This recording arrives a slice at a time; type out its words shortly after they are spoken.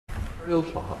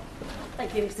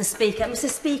Thank you, Mr Speaker. Mr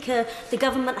Speaker, the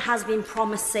Government has been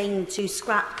promising to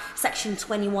scrap Section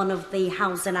 21 of the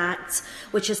Housing Act,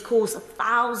 which has caused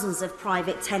thousands of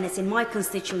private tenants in my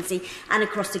constituency and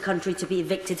across the country to be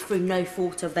evicted through no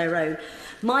fault of their own.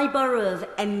 My borough of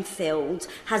Enfield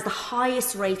has the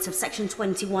highest rate of Section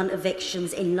 21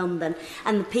 evictions in London,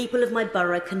 and the people of my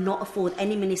borough cannot afford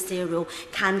any ministerial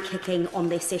can-kicking on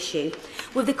this issue.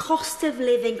 With the cost of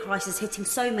living crisis hitting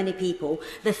so many people,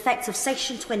 the effects of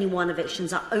Section 21 evictions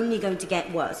are only going to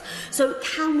get worse. So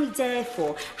can we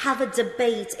therefore have a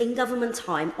debate in government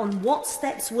time on what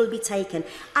steps will be taken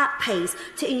at pace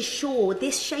to ensure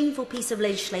this shameful piece of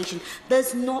legislation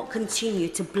does not continue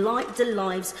to blight the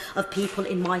lives of people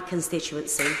in my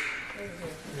constituency?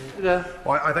 Well,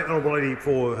 I thank the Honourable Lady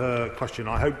for her question.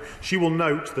 I hope she will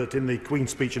note that in the Queen's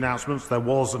Speech announcements there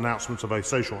was announcement of a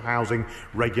social housing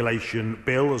regulation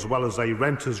bill as well as a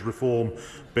renters reform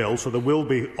bill, so there will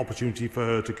be opportunity for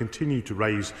her to continue to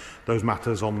raise those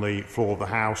matters on the floor of the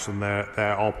House, and there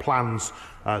are plans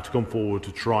to come forward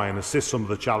to try and assist some of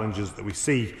the challenges that we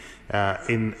see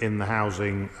in the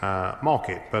housing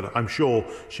market. But I'm sure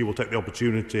she will take the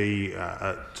opportunity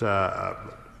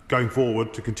going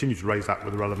forward to continue to raise that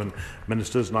with the relevant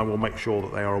ministers, and I will make sure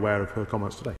that they are aware of her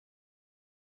comments today.